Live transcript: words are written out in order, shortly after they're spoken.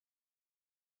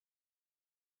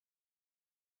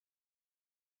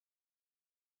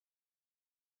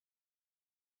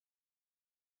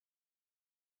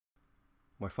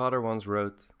My father once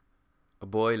wrote, "A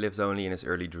boy lives only in his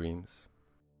early dreams."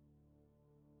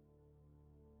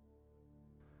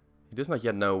 He does not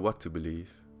yet know what to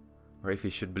believe, or if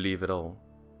he should believe at all.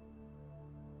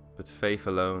 But faith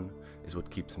alone is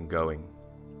what keeps him going.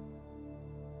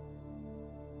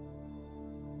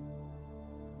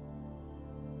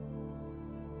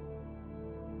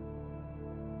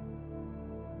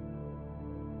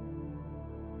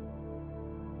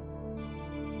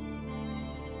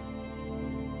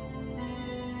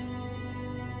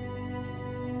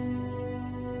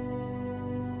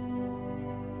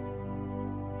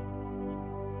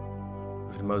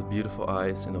 With the most beautiful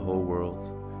eyes in the whole world,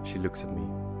 she looks at me,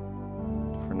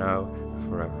 for now and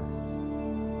forever.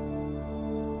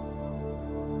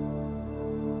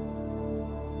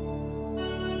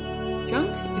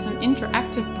 Junk is an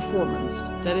interactive performance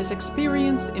that is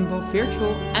experienced in both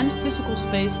virtual and physical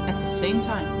space at the same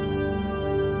time.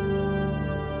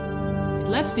 It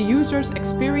lets the users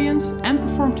experience and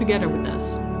perform together with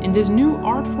us in this new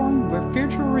art form where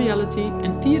virtual reality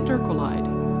and theater collide.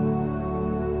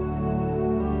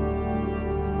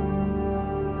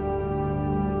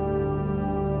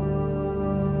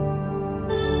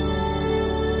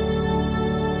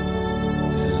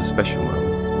 This is a special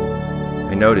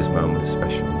moment. I know this moment is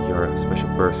special. You're a special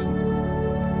person.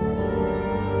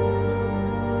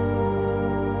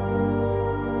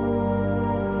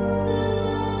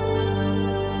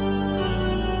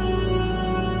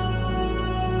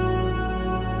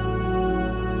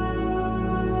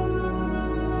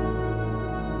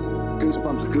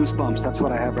 Goosebumps, that's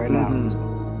what I have right now.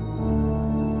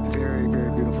 Very,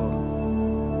 very beautiful.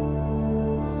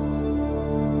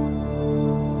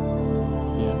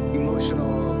 Yeah.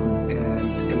 Emotional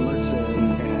and immersive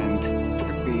and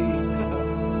trippy.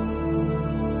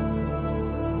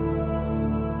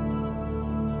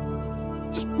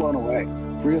 Just blown away.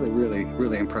 Really, really,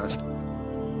 really impressed.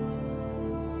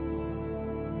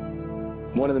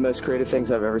 One of the most creative things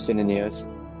I've ever seen in EOS.